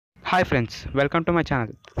Hi friends, welcome to my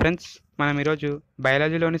channel. Friends, మనం ఈరోజు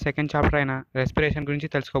బయాలజీలోని second chapter అయిన రెస్పిరేషన్ గురించి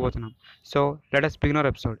తెలుసుకోబోతున్నాం. So let us begin our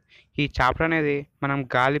episode. ఈ చాప్టర్ అనేది మనం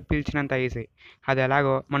గాలి పీల్చినంత ఈజీ. అది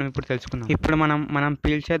ఎలాగో మనం ఇప్పుడు తెలుసుకుందాం. ఇప్పుడు మనం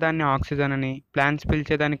పీల్చేదాన్ని ఆక్సిజన్ అని, ప్లాంట్స్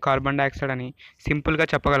పీల్చేదాన్ని కార్బన్ డైఆక్సైడ్ అని సింపుల్గా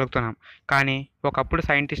చెప్పగలుగుతున్నాం. కానీ ఒకప్పుడు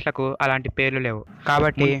సైంటిస్టులకు అలాంటి పేర్లు లేవు.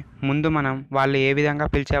 కాబట్టి ముందు మనం వాళ్ళు ఏ విధంగా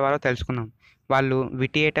పిలిచేవారో తెలుసుకుందాం. వాళ్ళు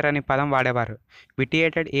విటియేటర్ అనే పదం వాడేవారు.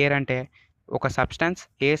 విటియేటెడ్ ఎయిర్ అంటే ఒక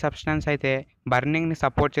ఏ సబ్స్టెన్స్ అయితే బర్నింగ్ని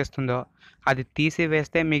సపోర్ట్ చేస్తుందో అది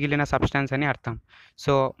తీసివేస్తే మిగిలిన సబ్స్టెన్స్ అని అర్థం.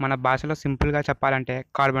 సో మన భాషలో సింపుల్గా చెప్పాలంటే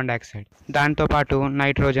కార్బన్ డైఆక్సైడ్, దాంతోపాటు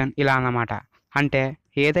నైట్రోజన్, ఇలా అన్నమాట. అంటే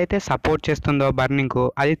ఏదైతే సపోర్ట్ చేస్తుందో బర్నింగ్కు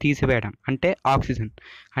అది తీసివేయడం అంటే ఆక్సిజన్.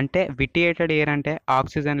 అంటే విటియేటెడ్ ఎయిర్ అంటే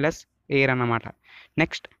ఆక్సిజన్ లెస్ ఎయిర్ అన్నమాట.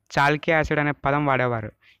 నెక్స్ట్, చాల్కియా యాసిడ్ అనే పదం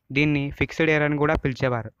వాడేవారు. దీన్ని ఫిక్స్డ్ ఎయిర్ అని కూడా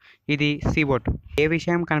పిలిచేవారు. ఇది CO2. ఏ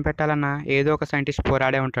విషయం కనిపెట్టాలన్నా ఏదో ఒక సైంటిస్ట్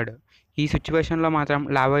పోరాడే ఉంటాడు. ఈ సిచ్యువేషన్లో మాత్రం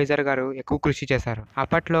లావోయిజర్ గారు ఎక్కువ కృషి చేశారు.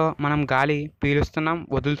 అప్పట్లో మనం గాలి పీలుస్తున్నాం,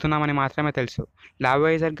 వదులుతున్నామని మాత్రమే తెలుసు.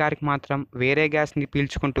 లావోయిజర్ గారికి మాత్రం వేరే గ్యాస్ని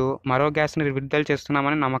పీల్చుకుంటూ మరో గ్యాస్ని విడుదల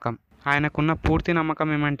చేస్తున్నామని నమ్మకం. ఆయనకున్న పూర్తి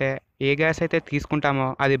నమ్మకం ఏమంటే ఏ గ్యాస్ అయితే తీసుకుంటామో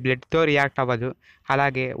అది బ్లడ్తో రియాక్ట్ అవ్వదు,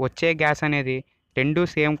 అలాగే వచ్చే గ్యాస్ అనేది రెండు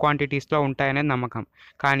సేమ్ క్వాంటిటీస్లో ఉంటాయనేది నమ్మకం.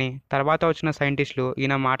 కానీ తర్వాత వచ్చిన సైంటిస్టులు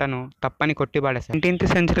ఈయన మాటను తప్పని కొట్టిపడేశారు. 19th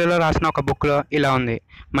సెంచరీలో రాసిన ఒక బుక్లో ఇలా ఉంది: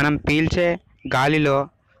 మనం పీల్చే గాలిలో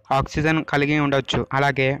ఆక్సిజన్ కలిగి ఉండొచ్చు,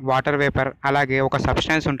 అలాగే వాటర్ వేపర్, అలాగే ఒక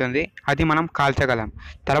సబ్స్టెన్స్ ఉంటుంది, అది మనం కాల్చగలం.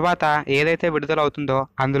 తర్వాత ఏదైతే విడుదల అవుతుందో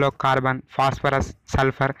అందులో కార్బన్, ఫాస్ఫరస్,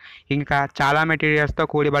 సల్ఫర్ ఇంకా చాలా మెటీరియల్స్తో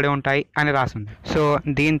కూడిబడి ఉంటాయి అని రాసింది. సో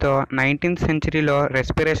దీంతో 19th సెంచరీలో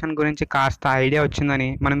రెస్పిరేషన్ గురించి కాస్త ఐడియా వచ్చిందని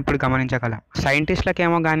మనం ఇప్పుడు గమనించగలం.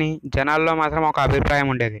 సైంటిస్టులకేమో కానీ జనాల్లో మాత్రం ఒక అభిప్రాయం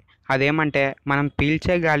ఉండేది. అదేమంటే మనం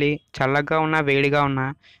పీల్చే గాలి చల్లగా ఉన్నా వేడిగా ఉన్నా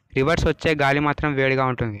రివర్స్ వచ్చే గాలి మాత్రం వేడిగా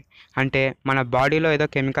ఉంటుంది. అంటే మన బాడీలో ఏదో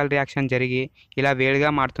కెమికల్ రియాక్షన్ జరిగి ఇలా వేడిగా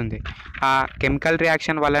మారుతుంది. ఆ కెమికల్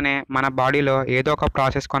రియాక్షన్ వల్లనే మన బాడీలో ఏదో ఒక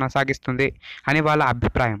ప్రాసెస్ కొనసాగిస్తుంది అని వాళ్ళ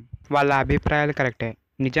అభిప్రాయం. వాళ్ళ అభిప్రాయాలు కరెక్టే.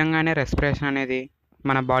 నిజంగానే రెస్పిరేషన్ అనేది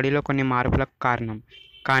మన బాడీలో కొన్ని మార్పులకు కారణం.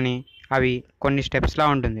 కానీ అవి కొన్ని స్టెప్స్లా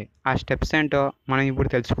ఉంటుంది. ఆ స్టెప్స్ ఏంటో మనం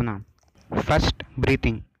ఇప్పుడు తెలుసుకుందాం. ఫస్ట్,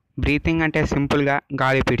 బ్రీతింగ్ అంటే సింపుల్గా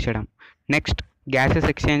గాలి పీల్చడం. Next, gases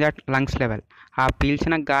exchange at lungs level. ఆ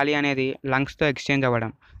పీల్చిన గాలి అనేది లంగ్స్తో ఎక్స్చేంజ్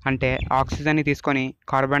అవ్వడం. అంటే ఆక్సిజన్ని తీసుకొని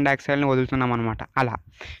కార్బన్ డైఆక్సైడ్ని వదులుతున్నాం అనమాట. అలా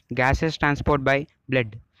గ్యాసెస్ ట్రాన్స్పోర్ట్ బై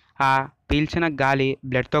బ్లడ్. ఆ పీల్చిన గాలి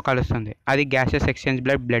బ్లడ్తో కలుస్తుంది, అది gases exchange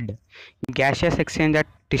blood. Gases exchange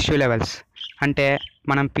at tissue levels. అంటే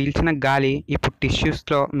మనం పీల్చిన గాలి ఇప్పుడు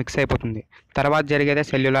టిష్యూస్లో మిక్స్ అయిపోతుంది. తర్వాత జరిగేదే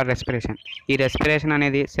సెల్యులార్ రెస్పిరేషన్. ఈ రెస్పిరేషన్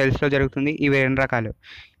అనేది సెల్స్లో జరుగుతుంది. ఇవి రెండు రకాలు: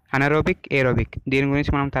 అనరోబిక్, ఏరోబిక్. దీని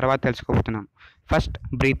గురించి మనం తర్వాత తెలుసుకోబోతున్నాం. First,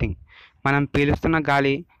 breathing. మనం పీలుస్తున్న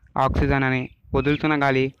గాలి ఆక్సిజన్ అని, వదులుతున్న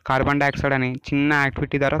గాలి కార్బన్ డైఆక్సైడ్ అని చిన్న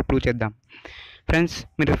యాక్టివిటీ ద్వారా ప్రూవ్ చేద్దాం. ఫ్రెండ్స్,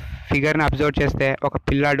 మీరు ఫిగర్ని అబ్జర్వ్ చేస్తే ఒక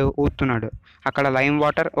పిల్లాడు ఊతున్నాడు. అక్కడ లైమ్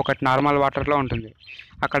వాటర్ ఒకటి నార్మల్ వాటర్లో ఉంటుంది.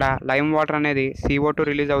 అక్కడ లైమ్ వాటర్ అనేది CO2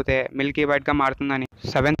 రిలీజ్ అవుతే మిల్కీ వైట్గా మారుతుందని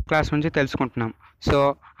 7th క్లాస్ నుంచి తెలుసుకుంటున్నాం. సో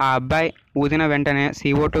ఆ అబ్బాయి ఊదిన వెంటనే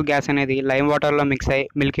CO2 గ్యాస్ అనేది లైమ్ వాటర్లో మిక్స్ అయ్యి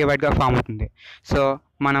మిల్కీ వైట్గా ఫామ్ అవుతుంది. సో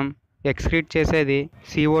మనం ఎక్స్క్రీట్ చేసేది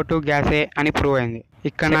CO2 గ్యాసే అని ప్రూవ్ అయింది.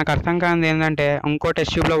 ఇక్కడ నాకు అర్థం కానిది ఏంటంటే ఇంకో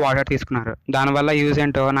టెస్ట్ ట్యూబ్లో వాటర్ తీసుకున్నారు. దానివల్ల యూజ్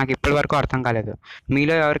ఏంటో నాకు ఇప్పటి వరకు అర్థం కాలేదు.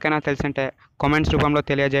 మీలో ఎవరికైనా తెలిసింటే కామెంట్స్ రూపంలో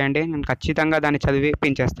తెలియజేయండి. నేను ఖచ్చితంగా దాన్ని చదివి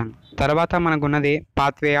పించేస్తాను. తర్వాత మనకున్నది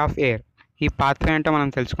పాత్వే ఆఫ్ ఎయిర్. ఈ పాత్వే ఏంటో మనం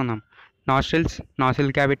తెలుసుకుందాం. Nostrils,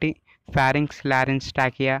 nasal cavity, pharynx, లారిన్స్,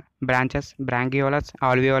 trachea, branches, బ్రాంకియోలస్,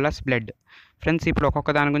 alveolus, blood. Friends, ఇప్పుడు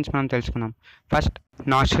ఒక్కొక్క దాని గురించి మనం తెలుసుకుందాం. ఫస్ట్,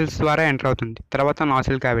 నాస్ట్రిల్స్ ద్వారా ఎంటర్ అవుతుంది. తర్వాత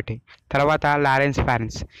నాసిల్ క్యావిటీ, తర్వాత లారెన్స్,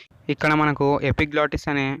 ఫారిన్స్. ఇక్కడ మనకు ఎపిగ్లాటిస్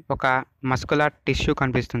అనే ఒక మస్కులర్ టిష్యూ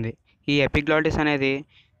కనిపిస్తుంది. ఈ ఎపిగ్లాటిస్ అనేది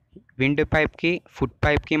విండ్ పైప్కి, ఫుడ్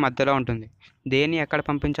పైప్కి మధ్యలో ఉంటుంది. దేన్ని ఎక్కడ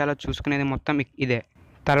పంపించాలో చూసుకునేది మొత్తం ఇదే.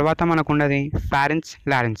 తర్వాత మనకున్నది ఫారిన్స్,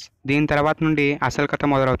 లారెన్స్. దీని తర్వాత నుండి అసలు కథ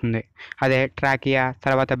మొదలవుతుంది. అదే ట్రాకియా,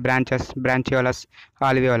 తర్వాత బ్రాంచెస్, బ్రాంచియోలస్,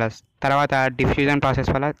 ఆల్వియోలస్, తర్వాత డిఫ్యూజన్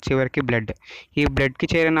ప్రాసెస్ వల్ల చివరికి బ్లడ్. ఈ బ్లడ్కి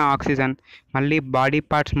చేరిన ఆక్సిజన్ మళ్ళీ బాడీ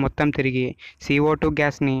పార్ట్స్ మొత్తం తిరిగి CO2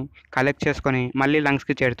 గ్యాస్ని కలెక్ట్ చేసుకొని మళ్ళీ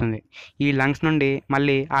లంగ్స్కి చేరుతుంది. ఈ లంగ్స్ నుండి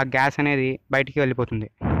మళ్ళీ ఆ గ్యాస్ అనేది బయటికి వెళ్ళిపోతుంది.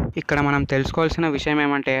 ఇక్కడ మనం తెలుసుకోవాల్సిన విషయం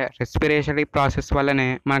ఏమంటే రెస్పిరేటరీ ప్రాసెస్ వల్లనే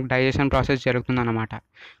మనకు డైజెషన్ ప్రాసెస్ జరుగుతుందన్నమాట.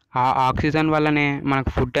 ఆ ఆక్సిజన్ వల్లనే మనకు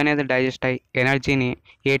ఫుడ్ అనేది డైజెస్ట్ అయ్యి ఎనర్జీని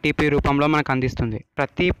ATP రూపంలో మనకు అందిస్తుంది.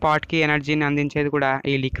 ప్రతి పార్ట్కి ఎనర్జీని అందించేది కూడా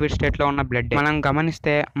ఈ లిక్విడ్ స్టేట్లో ఉన్న బ్లడ్. మనం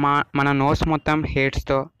గమనిస్తే మన నోస్ మొత్తం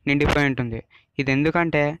హెయిర్స్తో నిండిపోయి ఉంటుంది. ఇది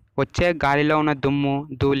ఎందుకంటే వచ్చే గాలిలో ఉన్న దుమ్ము,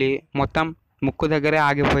 ధూళి మొత్తం ముక్కు దగ్గరే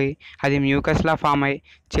ఆగిపోయి అది మ్యూకస్లా ఫామ్ అయ్యి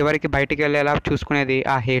చివరికి బయటికి వెళ్ళేలా చూసుకునేది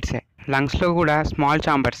ఆ హెయిర్సే. లంగ్స్లో కూడా స్మాల్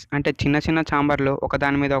ఛాంబర్స్ అంటే చిన్న చిన్న ఛాంబర్లు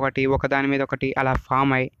ఒకదాని మీద ఒకటి ఒకదాని మీద ఒకటి అలా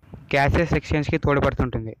ఫామ్ అయి గ్యాసెస్ ఎక్స్చేంజ్కి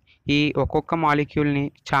తోడ్పడుతుంటుంది. ఈ ఒక్కొక్క మాలిక్యూల్ని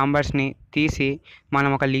ఛాంబర్స్ని తీసి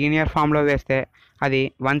మనం ఒక లీనియర్ ఫామ్లో వేస్తే అది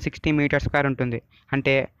 160 మీటర్ స్క్వేర్ ఉంటుంది.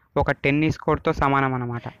 అంటే ఒక టెన్నిస్ కోర్ట్తో సమానం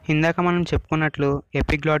అన్నమాట. ఇందాక మనం చెప్పుకున్నట్లు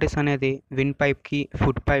ఎపిగ్లాటిస్ అనేది విన్ పైప్కి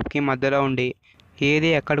ఫుడ్ పైప్కి మధ్యలో ఉండి ఏది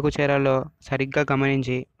ఎక్కడికి చేరాలో సరిగ్గా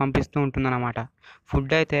గమనించి పంపిస్తూ ఉంటుందన్నమాట.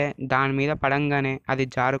 ఫుడ్ అయితే దాని మీద పడంగానే అది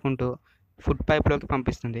జారుకుంటూ ఫుడ్ పైప్లోకి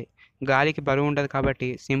పంపిస్తుంది. గాలికి బరువు ఉండదు కాబట్టి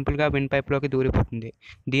సింపుల్గా విన్ పైప్లోకి దూరిపోతుంది.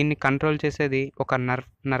 దీన్ని కంట్రోల్ చేసేది ఒక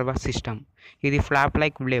నర్వస్ సిస్టమ్. ఇది ఫ్లాప్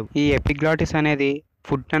లైక్ వేవ్. ఈ ఎపిగ్లాటిస్ అనేది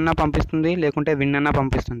ఫుడ్ అన్నా పంపిస్తుంది, లేకుంటే విన్ అన్నా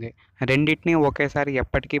పంపిస్తుంది. రెండింటినీ ఒకేసారి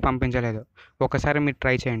ఎప్పటికీ పంపించలేదు. ఒకసారి మీరు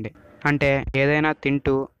ట్రై చేయండి. అంటే ఏదైనా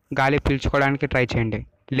తింటూ గాలి పీల్చుకోవడానికి ట్రై చేయండి,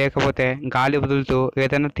 లేకపోతే గాలి వదులుతూ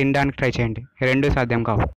ఏదైనా తినడానికి ట్రై చేయండి. రెండూ సాధ్యం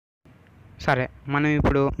కావు. సరే, మనం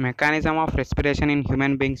ఇప్పుడు mechanism of respiration in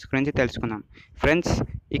human beings గురించి తెలుసుకుందాం. ఫ్రెండ్స్,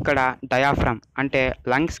 ఇక్కడ డయాఫ్రమ్ అంటే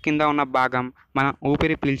లంగ్స్ కింద ఉన్న భాగం మన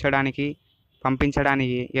ఊపిరి పీల్చడానికి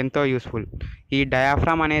పంపించడానికి ఎంతో యూస్ఫుల్. ఈ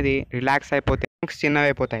డయాఫ్రమ్ అనేది రిలాక్స్ అయిపోతే లంగ్స్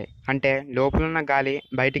చిన్నవైపోతాయి, అంటే లోపల ఉన్న గాలి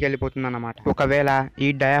బయటికి వెళ్ళిపోతుంది అన్నమాట. ఒకవేళ ఈ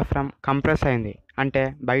డయాఫ్రమ్ కంప్రెస్ అయింది అంటే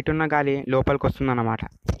బయట ఉన్న గాలి లోపలికి వస్తుందన్నమాట.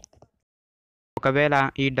 ఒకవేళ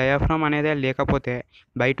ఈ డయాఫ్రమ్ అనేదే లేకపోతే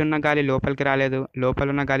బయటున్న గాలి లోపలికి రాలేదు,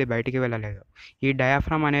 లోపలున్న గాలి బయటికి వెళ్ళలేదు. ఈ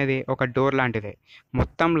డయాఫ్రమ్ అనేది ఒక డోర్ లాంటిది.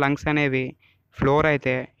 మొత్తం లంగ్స్ అనేవి ఫ్లోర్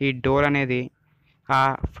అయితే ఈ డోర్ అనేది ఆ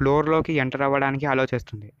ఫ్లోర్లోకి ఎంటర్ అవ్వడానికి అలో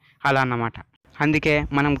చేస్తుంది. అలా అన్నమాట. అందుకే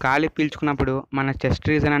మనం గాలి పీల్చుకున్నప్పుడు మన చెస్ట్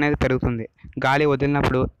రీజన్ అనేది పెరుగుతుంది, గాలి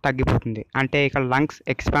వదిలినప్పుడు తగ్గిపోతుంది. అంటే ఇక్కడ లంగ్స్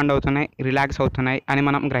ఎక్స్పాండ్ అవుతున్నాయి, రిలాక్స్ అవుతున్నాయి అని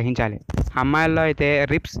మనం గ్రహించాలి. అమ్మాయిల్లో అయితే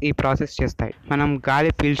రిప్స్ ఈ ప్రాసెస్ చేస్తాయి. మనం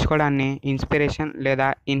గాలి పీల్చుకోవడాన్ని ఇన్స్పిరేషన్ లేదా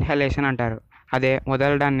ఇన్హలేషన్ అంటారు. అదే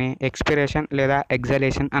వదలడాన్ని ఎక్స్పిరేషన్ లేదా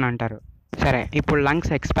ఎగ్జలేషన్ అని అంటారు. సరే, ఇప్పుడు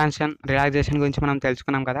లంగ్స్ ఎక్స్పాన్షన్ రిలాక్సేషన్ గురించి మనం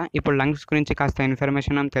తెలుసుకున్నాం కదా. ఇప్పుడు లంగ్స్ గురించి కాస్త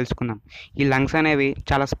ఇన్ఫర్మేషన్ మనం తెలుసుకుందాం. ఈ లంగ్స్ అనేవి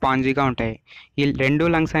చాలా స్పాంజీగా ఉంటాయి. ఈ రెండు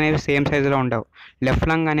లంగ్స్ అనేవి సేమ్ సైజులో ఉండవు. లెఫ్ట్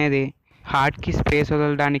లంగ్ అనేది హార్ట్కి స్పేస్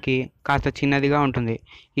వదలడానికి కాస్త చిన్నదిగా ఉంటుంది.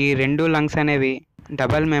 ఈ రెండు లంగ్స్ అనేవి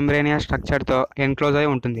డబల్ మెంబ్రేనియస్ స్ట్రక్చర్తో ఎన్క్లోజ్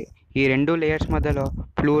అయి ఉంటుంది. ఈ రెండు లేయర్స్ మధ్యలో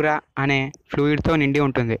ప్లూరా అనే ఫ్లూయిడ్తో నిండి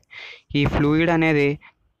ఉంటుంది. ఈ ఫ్లూయిడ్ అనేది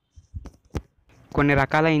కొన్ని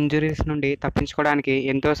రకాల ఇంజురీస్ నుండి తప్పించుకోవడానికి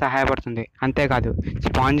ఎంతో సహాయపడుతుంది. అంతేకాదు,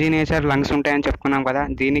 స్పాంజీ నేచర్ లంగ్స్ ఉంటాయని చెప్పుకున్నాం కదా,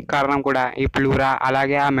 దీనికి కారణం కూడా ఈ ప్లూరా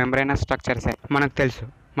అలాగే ఆ మెంబ్రేనస్ స్ట్రక్చర్సే. మనకు తెలుసు,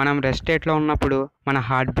 మనం రెస్ట్ స్టేట్లో ఉన్నప్పుడు మన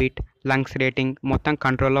హార్ట్ బీట్, లంగ్స్ రేటింగ్ మొత్తం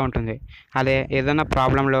కంట్రోల్లో ఉంటుంది. అదే ఏదైనా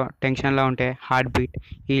ప్రాబ్లంలో టెన్షన్లో ఉంటే హార్ట్ బీట్,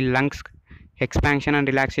 ఈ లంగ్స్ ఎక్స్పాన్షన్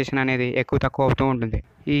అండ్ రిలాక్సేషన్ అనేది ఎక్కువ తక్కువ అవుతూ ఉంటుంది.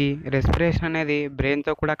 ఈ రెస్పిరేషన్ అనేది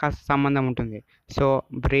బ్రెయిన్తో కూడా కాస్త సంబంధం ఉంటుంది. సో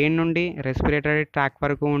బ్రెయిన్ నుండి రెస్పిరేటరీ ట్రాక్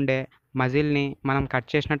వరకు ఉండే మజిల్ని మనం కట్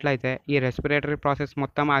చేసినట్లయితే ఈ రెస్పిరేటరీ ప్రాసెస్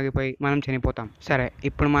మొత్తం ఆగిపోయి మనం చనిపోతాం. సరే,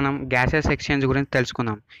 ఇప్పుడు మనం గ్యాసెస్ ఎక్స్చేంజ్ గురించి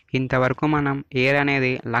తెలుసుకుందాం. ఇంతవరకు మనం ఎయిర్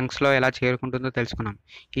అనేది లంగ్స్లో ఎలా చేరుకుంటుందో తెలుసుకున్నాం.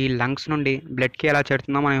 ఈ లంగ్స్ నుండి బ్లడ్కి ఎలా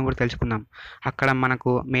చేరుతుందో మనం ఇప్పుడు తెలుసుకుందాం. అక్కడ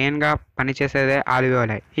మనకు మెయిన్గా పనిచేసేదే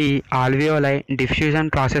ఆల్వియోలై. ఈ ఆల్వియోలై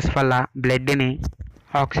డిఫ్యూజన్ ప్రాసెస్ వల్ల బ్లడ్ని,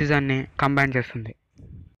 ఆక్సిజన్ని కంబైన్ చేస్తుంది.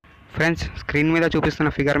 ఫ్రెండ్స్, స్క్రీన్ మీద చూపిస్తున్న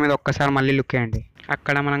ఫిగర్ మీద ఒక్కసారి మళ్ళీ లుక్ చేయండి.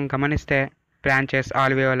 అక్కడ మనం గమనిస్తే branches,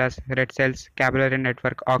 alveolus, red cells, capillary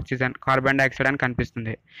network, oxygen, carbon dioxide అని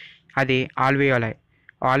కనిపిస్తుంది. అది ఆల్వియోలై.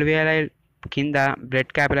 ఆల్వియోలై కింద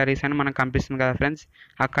బ్లడ్ క్యాపిలరీస్ అని మనకు కనిపిస్తుంది కదా ఫ్రెండ్స్.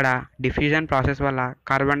 అక్కడ డిఫ్యూజన్ ప్రాసెస్ వల్ల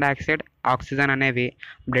కార్బన్ డైఆక్సైడ్, ఆక్సిజన్ అనేవి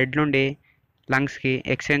బ్లడ్ నుండి లంగ్స్కి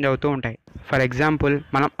ఎక్స్చేంజ్ అవుతూ ఉంటాయి. ఫర్ ఎగ్జాంపుల్,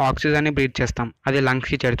 మనం ఆక్సిజన్ని బ్రీత్ చేస్తాం, అది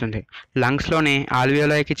లంగ్స్కి చేరుతుంది. లంగ్స్లోని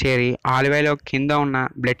ఆల్వియోలోకి చేరి ఆల్వియోలో కింద ఉన్న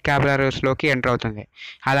బ్లడ్ క్యాపిలరీస్లోకి ఎంటర్ అవుతుంది.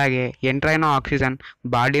 అలాగే ఎంటర్ అయిన ఆక్సిజన్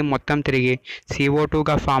బాడీ మొత్తం తిరిగి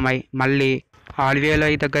CO2గా ఫామ్ అయి మళ్ళీ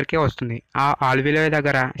ఆల్వియోలై దగ్గరికే వస్తుంది. ఆ ఆల్వియోలై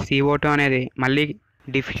దగ్గర CO2 అనేది మళ్ళీ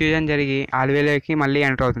డిఫ్యూజన్ జరిగి ఆల్వియోలైకి మళ్ళీ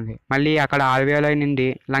ఎంటర్ అవుతుంది. మళ్ళీ అక్కడ ఆల్వియోలై నుండి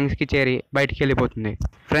లంగ్స్కి చేరి బయటికి వెళ్ళిపోతుంది.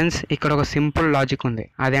 ఫ్రెండ్స్, ఇక్కడ ఒక సింపుల్ లాజిక్ ఉంది.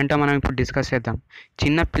 అదేంటో మనం ఇప్పుడు డిస్కస్ చేద్దాం.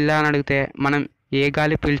 చిన్న పిల్లని అడిగితే మనం ఏ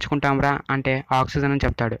గాలి పీల్చుకుంటాంరా అంటే ఆక్సిజన్ అని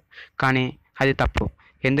చెప్తాడు. కానీ అది తప్పు.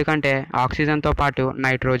 ఎందుకంటే ఆక్సిజన్తో పాటు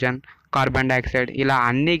నైట్రోజన్, కార్బన్ డైఆక్సైడ్ ఇలా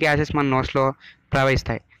అన్ని గ్యాసెస్ మన నోస్లో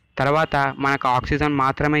ప్రవహిస్తాయి. తర్వాత మనకు ఆక్సిజన్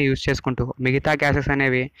మాత్రమే యూజ్ చేసుకుంటూ మిగతా గ్యాసెస్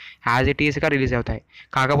అనేవి యాజ్ ఇట్ ఈస్గా రిలీజ్ అవుతాయి.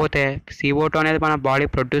 కాకపోతే CO2 అనేది మన బాడీ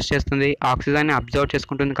ప్రొడ్యూస్ చేస్తుంది, ఆక్సిజన్ని అబ్జర్వ్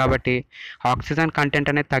చేసుకుంటుంది. కాబట్టి ఆక్సిజన్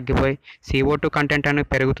కంటెంట్ అనేది తగ్గిపోయి CO2 కంటెంట్ అనేది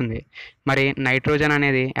పెరుగుతుంది. మరి నైట్రోజన్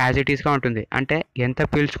అనేది యాజ్ ఇట్ ఈస్గా ఉంటుంది. అంటే ఎంత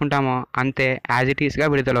పీల్చుకుంటామో అంతే యాజ్ ఇట్ ఈస్గా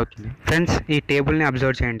విడుదలవుతుంది. ఫ్రెండ్స్, ఈ టేబుల్ని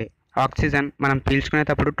అబ్జర్వ్ చేయండి. ఆక్సిజన్ మనం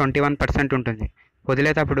పీల్చుకునేటప్పుడు 21% ఉంటుంది.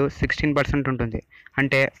 వదిలేటప్పుడు 16% ఉంటుంది.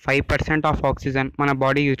 అంటే 5% ఆఫ్ ఆక్సిజన్ మన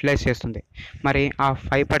బాడీ యూటిలైజ్ చేస్తుంది. మరి ఆ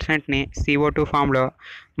 5%ని CO2 ఫామ్లో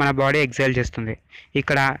మన బాడీ ఎక్సైల్ చేస్తుంది.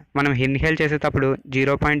 ఇక్కడ మనం ఇన్హేల్ చేసేటప్పుడు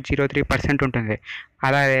 0.03% ఉంటుంది.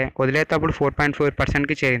 అలాగే వదిలేటప్పుడు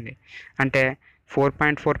 4.4%కి చేరింది. అంటే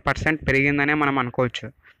 4.4% పెరిగిందనే మనం అనుకోవచ్చు.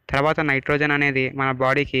 తర్వాత నైట్రోజన్ అనేది మన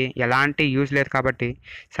బాడీకి ఎలాంటి యూజ్ లేదు కాబట్టి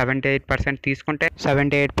 78% తీసుకుంటే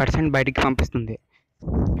 78% బయటికి పంపిస్తుంది.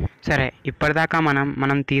 సరే, ఇప్పటిదాకా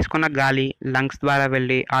మనం తీసుకున్న గాలి లంగ్స్ ద్వారా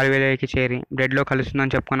వెళ్ళి ఆల్వియోలైకి చేరి బ్లడ్లో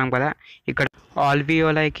కలుస్తుందని చెప్పుకున్నాం కదా. ఇక్కడ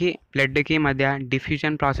ఆల్వియోలైకి బ్లడ్కి మధ్య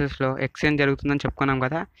డిఫ్యూజన్ ప్రాసెస్లో ఎక్స్చేంజ్ జరుగుతుందని చెప్పుకున్నాం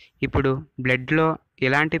కదా. ఇప్పుడు బ్లడ్లో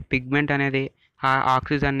ఎలాంటి పిగ్మెంట్ అనేది ఆ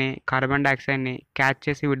ఆక్సిజన్ని, కార్బన్ డైఆక్సైడ్ని క్యాచ్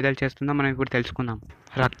చేసి విడుదల చేస్తుందో మనం ఇప్పుడు తెలుసుకుందాం.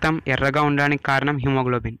 రక్తం ఎర్రగా ఉండడానికి కారణం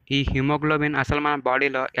హిమోగ్లోబిన్. ఈ హిమోగ్లోబిన్ అసలు మన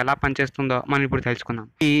బాడీలో ఎలా పనిచేస్తుందో మనం ఇప్పుడు తెలుసుకుందాం.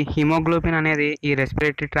 ఈ హిమోగ్లోబిన్ అనేది ఈ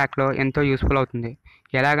రెస్పిరేటరీ ట్రాక్లో ఎంతో యూస్ఫుల్ అవుతుంది.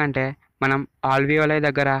 ఎలాగంటే మనం ఆల్వియోలై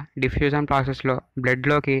దగ్గర డిఫ్యూజన్ ప్రాసెస్లో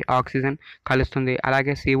బ్లడ్లోకి ఆక్సిజన్ కలుస్తుంది,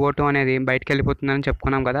 అలాగే CO2 అనేది బయటకు వెళ్ళిపోతుందని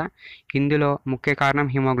చెప్పుకున్నాం కదా. ఇందులో ముఖ్య కారణం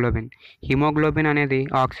హిమోగ్లోబిన్. హిమోగ్లోబిన్ అనేది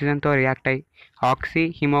ఆక్సిజన్తో రియాక్ట్ అయ్యి ఆక్సీ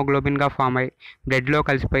హిమోగ్లోబిన్గా ఫామ్ అయ్యి బ్లడ్లో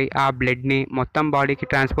కలిసిపోయి ఆ బ్లడ్ని మొత్తం బాడీకి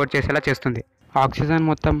ట్రాన్స్పోర్ట్ చేసేలా చేస్తుంది. ఆక్సిజన్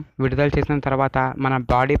మొత్తం విడుదల చేసిన తర్వాత మన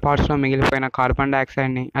బాడీ పార్ట్స్లో మిగిలిపోయిన కార్బన్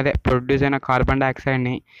డైఆక్సైడ్ని, అదే ప్రొడ్యూస్ అయిన కార్బన్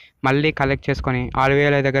డైఆక్సైడ్ని మళ్ళీ కలెక్ట్ చేసుకొని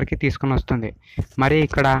ఆల్వియోలై దగ్గరికి తీసుకుని వస్తుంది. మరి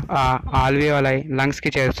ఇక్కడ ఆ ఆల్వియోలై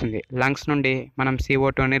లంగ్స్కి చేరుస్తుంది. లంగ్స్ నుండి మనం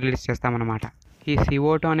CO2ని రిలీజ్ చేస్తామన్నమాట. ఈ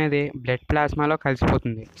CO2 అనేది బ్లడ్ ప్లాస్మాలో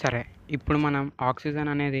కలిసిపోతుంది. సరే, ఇప్పుడు మనం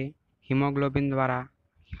ఆక్సిజన్ అనేది హిమోగ్లోబిన్ ద్వారా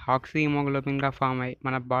ఆక్సీ హిమోగ్లోబిన్గా ఫామ్ అయ్యి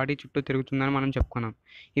మన బాడీ చుట్టూ తిరుగుతుందని మనం చెప్పుకున్నాం.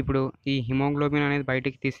 ఇప్పుడు ఈ హిమోగ్లోబిన్ అనేది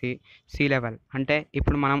బయటికి తీసి సీ లెవెల్, అంటే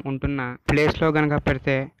ఇప్పుడు మనం ఉంటున్న ప్లేస్లో కనుక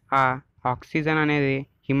పెడితే ఆ ఆక్సిజన్ అనేది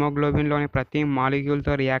హిమోగ్లోబిన్లోని ప్రతి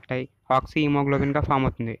మాలిక్యూల్తో రియాక్ట్ అయ్యి ఆక్సీ హిమోగ్లోబిన్గా ఫామ్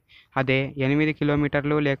అవుతుంది. అదే 8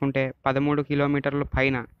 కిలోమీటర్లు లేకుంటే 13 కిలోమీటర్లు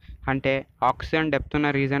పైన, అంటే ఆక్సిజన్ డెప్త్ ఉన్న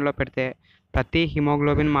రీజన్లో పెడితే ప్రతి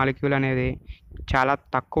హిమోగ్లోబిన్ మాలిక్యూల్ అనేది చాలా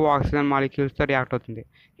తక్కువ ఆక్సిజన్ మాలిక్యూల్స్తో రియాక్ట్ అవుతుంది.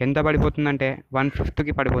 ఎంత పడిపోతుందంటే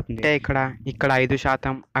 1/5కి పడిపోతుంది. అంటే ఇక్కడ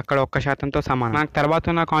 5%, అక్కడ 1%తో సమానం. మనకు తర్వాత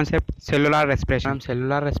ఉన్న concept cellular respiration.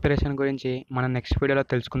 Cellular respiration గురించి మనం నెక్స్ట్ వీడియోలో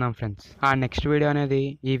తెలుసుకుందాం ఫ్రెండ్స్. ఆ నెక్స్ట్ వీడియో అనేది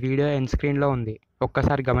ఈ వీడియో ఎండ్ స్క్రీన్లో ఉంది.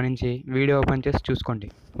 ఒక్కసారి గమనించి వీడియో ఓపెన్ చేసి చూసుకోండి.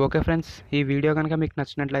 ఓకే ఫ్రెండ్స్, ఈ వీడియో కనుక మీకు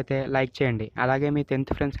నచ్చినట్లయితే లైక్ చేయండి, అలాగే మీ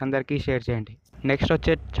 10th ఫ్రెండ్స్ అందరికీ షేర్ చేయండి. నెక్స్ట్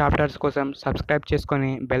వచ్చే చాప్టర్స్ కోసం సబ్స్క్రైబ్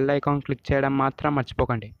చేసుకొని బెల్ ఐకాన్ క్లిక్ చేయడం మాత్రం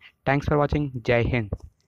మర్చిపోకండి. Thanks for watching. జై హింద్.